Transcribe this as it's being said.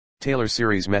Taylor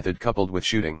series method coupled with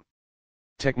shooting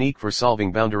technique for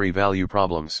solving boundary value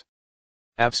problems.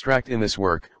 Abstract. In this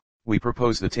work, we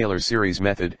propose the Taylor series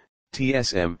method,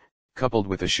 TSM, coupled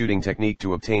with a shooting technique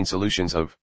to obtain solutions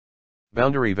of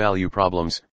boundary value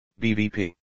problems,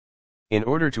 BVP. In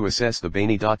order to assess the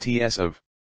benets of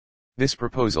this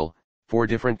proposal, 4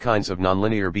 different kinds of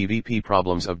nonlinear BVP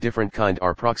problems of different kind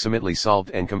are approximately solved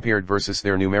and compared versus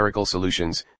their numerical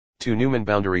solutions, to Neumann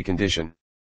boundary condition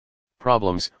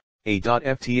problems,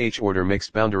 A.FTH order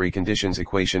mixed boundary conditions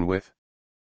equation with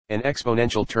an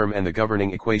exponential term and the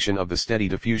governing equation of the steady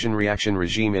diffusion reaction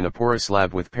regime in a porous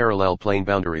slab with parallel plane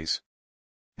boundaries.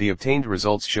 The obtained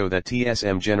results show that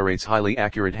TSM generates highly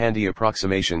accurate handy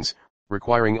approximations,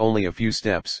 requiring only a few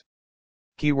steps.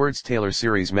 Keywords: Taylor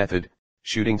series method,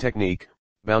 shooting technique,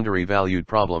 boundary valued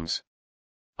problems.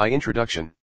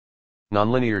 Introduction.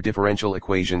 Nonlinear differential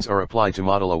equations are applied to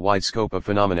model a wide scope of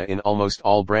phenomena in almost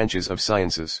all branches of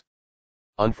sciences.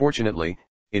 Unfortunately,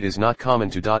 it is not common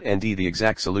to nd the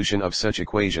exact solution of such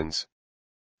equations.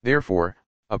 Therefore,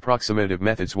 approximative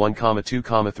methods 1, 2,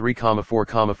 3, 4,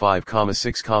 5,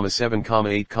 6, 7,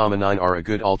 8, 9 are a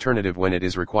good alternative when it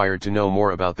is required to know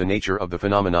more about the nature of the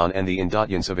phenomenon and the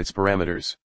indotance of its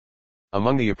parameters.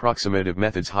 Among the approximative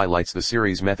methods highlights the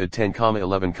series method 10,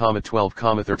 11, 12,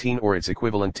 13 or its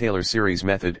equivalent Taylor series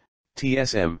method,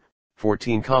 TSM,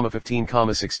 14,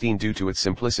 15, 16 due to its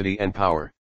simplicity and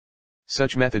power.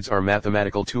 Such methods are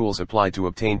mathematical tools applied to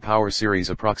obtain power series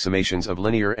approximations of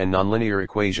linear and nonlinear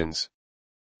equations.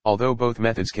 Although both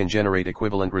methods can generate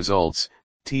equivalent results,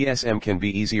 TSM can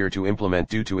be easier to implement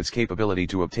due to its capability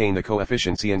to obtain the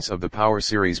coefficients of the power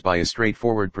series by a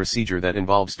straightforward procedure that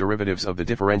involves derivatives of the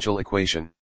differential equation.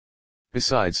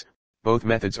 Besides, both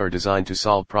methods are designed to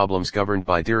solve problems governed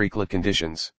by Dirichlet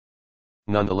conditions.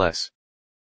 Nonetheless,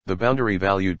 the boundary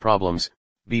valued problems,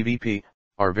 BVP,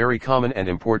 are very common and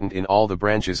important in all the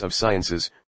branches of sciences,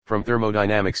 from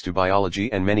thermodynamics to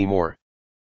biology and many more.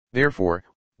 Therefore,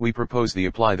 we propose to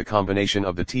apply the combination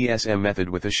of the TSM method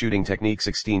with the shooting technique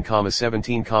 16,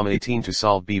 17, 18 to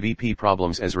solve BVP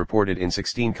problems as reported in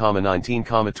 16, 19,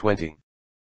 20.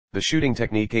 The shooting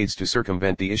technique aids to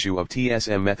circumvent the issue of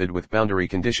TSM method with boundary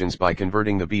conditions by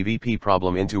converting the BVP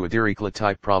problem into a Dirichlet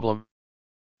type problem.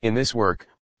 In this work,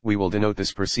 we will denote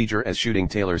this procedure as shooting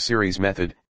Taylor series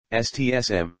method,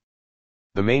 STSM.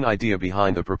 The main idea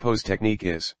behind the proposed technique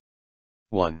is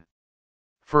 1.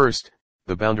 First,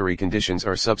 the boundary conditions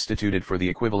are substituted for the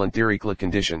equivalent Dirichlet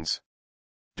conditions.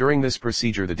 During this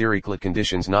procedure the Dirichlet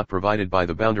conditions not provided by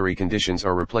the boundary conditions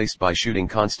are replaced by shooting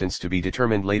constants to be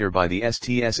determined later by the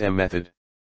STSM method.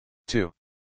 2.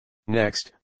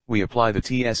 Next, we apply the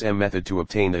TSM method to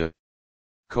obtain the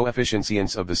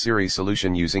coefficients of the series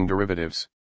solution using derivatives.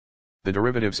 The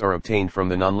derivatives are obtained from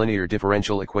the nonlinear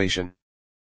differential equation.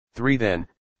 3. Then,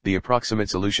 the approximate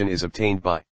solution is obtained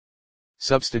by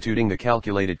substituting the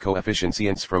calculated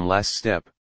coefficients from last step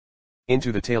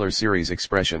into the Taylor series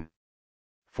expression.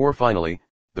 4. Finally,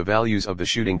 the values of the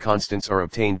shooting constants are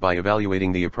obtained by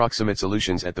evaluating the approximate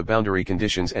solutions at the boundary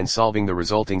conditions and solving the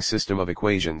resulting system of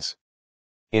equations.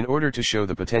 In order to show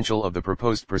the potential of the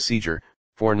proposed procedure,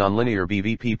 4 nonlinear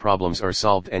BVP problems are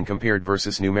solved and compared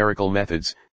versus numerical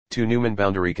methods, 2 Neumann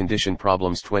boundary condition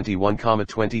problems 21,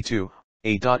 22,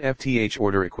 A.FTH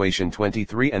order equation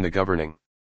 23 and the governing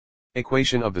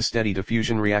equation of the steady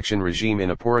diffusion reaction regime in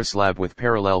a porous slab with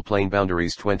parallel plane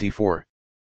boundaries 24.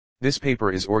 This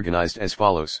paper is organized as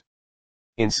follows.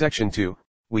 In section 2,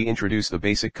 we introduce the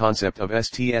basic concept of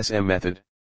STSM method.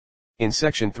 In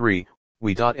section 3,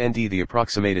 we nd the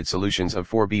approximated solutions of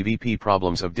 4 BVP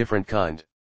problems of different kind.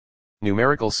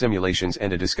 Numerical simulations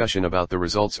and a discussion about the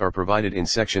results are provided in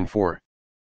section 4.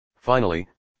 Finally,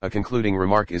 a concluding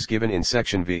remark is given in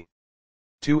section V.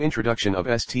 2. Introduction of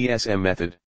STSM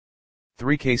method.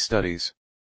 3 case studies.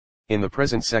 In the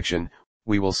present section,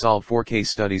 we will solve 4 case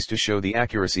studies to show the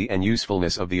accuracy and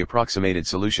usefulness of the approximated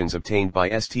solutions obtained by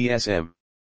STSM.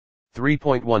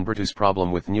 3.1 Berthoud's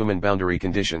problem with Neumann boundary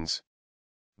conditions.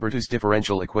 Berthoud's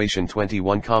differential equation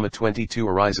 21, 22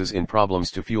 arises in problems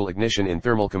to fuel ignition in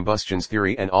thermal combustions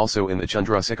theory and also in the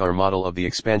Chandrasekhar model of the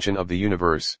expansion of the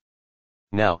universe.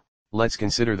 Now, let's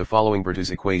consider the following Berthoud's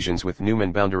equations with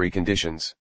Neumann boundary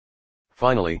conditions.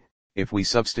 Finally, if we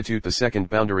substitute the second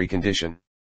boundary condition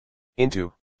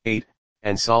into 8,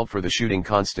 and solve for the shooting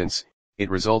constants, it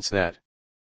results that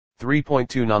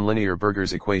 3.2 nonlinear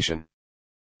Berger's equation.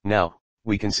 Now,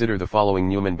 we consider the following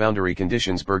Neumann boundary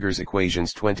conditions Berger's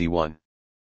equations 21.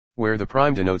 Where the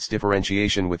prime denotes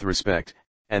differentiation with respect,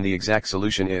 and the exact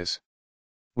solution is.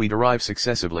 We derive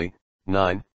successively,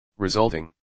 9,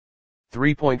 resulting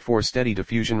 3.4 Steady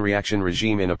diffusion reaction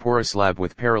regime in a porous slab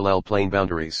with parallel plane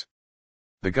boundaries.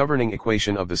 The governing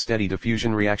equation of the steady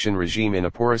diffusion reaction regime in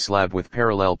a porous slab with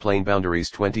parallel plane boundaries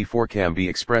 24 can be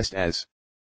expressed as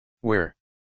where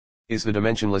is the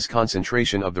dimensionless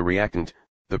concentration of the reactant.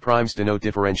 The primes denote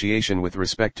differentiation with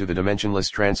respect to the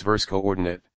dimensionless transverse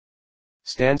coordinate.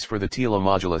 Stands for the Taylor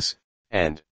modulus,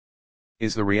 and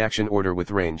is the reaction order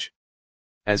with range.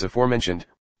 As aforementioned,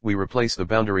 we replace the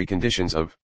boundary conditions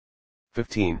of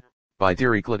 15 by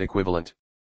Dirichlet equivalent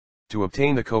to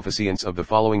obtain the coefficients of the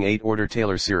following 8-order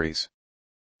Taylor series.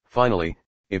 Finally,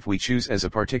 if we choose as a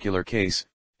particular case,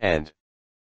 and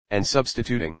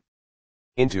substituting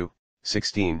into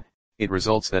 16, it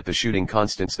results that the shooting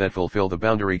constants that fulfill the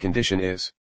boundary condition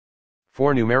is.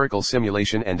 For numerical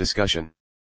simulation and discussion.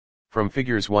 From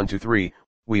figures 1 to 3,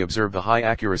 we observe the high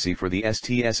accuracy for the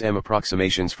STSM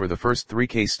approximations for the first 3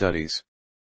 case studies.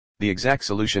 The exact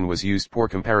solution was used for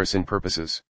comparison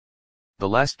purposes. The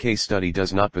last case study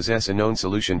does not possess a known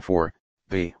solution for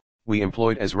B. We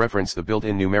employed as reference the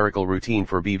built-in numerical routine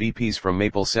for BVPs from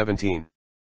Maple 17.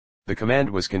 The command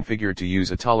was configured to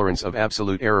use a tolerance of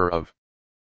absolute error of.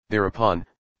 Thereupon,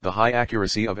 the high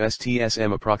accuracy of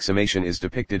STSM approximation is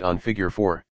depicted on figure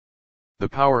 4. The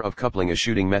power of coupling a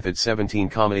shooting method 17,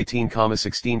 18,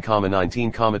 16,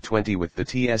 19, 20 with the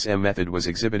TSM method was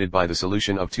exhibited by the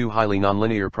solution of 2 highly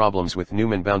nonlinear problems with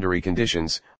Neumann boundary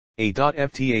conditions, a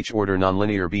 .FTH order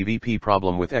nonlinear BVP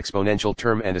problem with exponential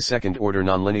term and a second order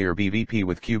nonlinear BVP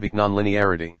with cubic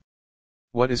nonlinearity.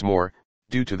 What is more,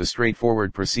 due to the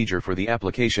straightforward procedure for the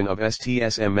application of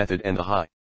STSM method and the high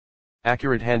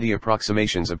accurate handy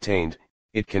approximations obtained,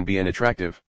 it can be an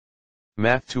attractive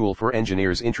math tool for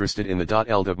engineers interested in the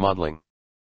 .LDAV modeling.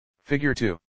 Figure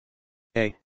 2.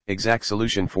 A. Exact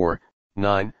solution for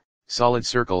 9 solid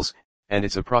circles, and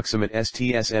its approximate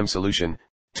STSM solution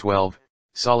 12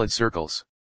 solid circles.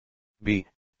 B.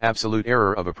 Absolute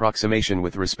error of approximation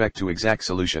with respect to exact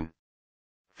solution.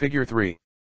 Figure 3.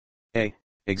 A.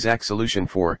 Exact solution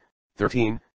for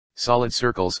 13 solid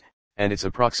circles, and its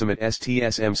approximate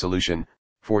STSM solution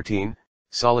 14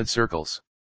 solid circles.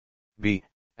 B.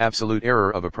 Absolute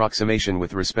error of approximation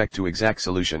with respect to exact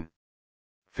solution.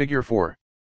 Figure 4.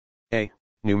 A.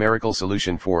 Numerical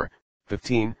solution for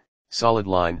 15 solid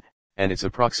line, and its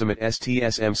approximate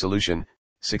STSM solution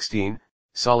 16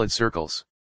 solid circles.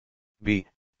 B.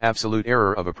 Absolute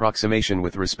error of approximation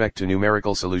with respect to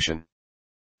numerical solution.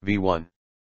 V1.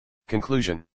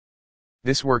 Conclusion.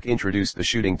 This work introduced the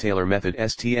shooting Taylor method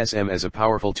STSM as a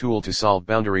powerful tool to solve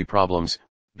boundary problems,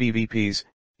 BVPs,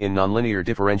 in nonlinear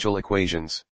differential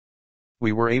equations.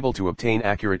 We were able to obtain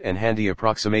accurate and handy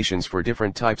approximations for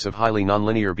different types of highly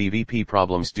nonlinear BVP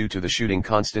problems due to the shooting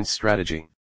constants strategy.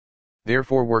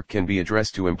 Therefore, work can be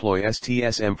addressed to employ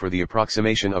STSM for the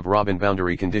approximation of Robin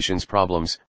boundary conditions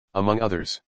problems, among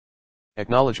others.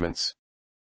 Acknowledgements.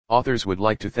 Authors would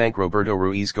like to thank Roberto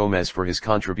Ruiz Gomez for his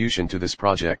contribution to this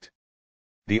project.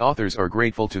 The authors are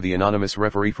grateful to the anonymous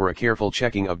referee for a careful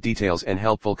checking of details and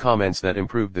helpful comments that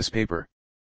improved this paper.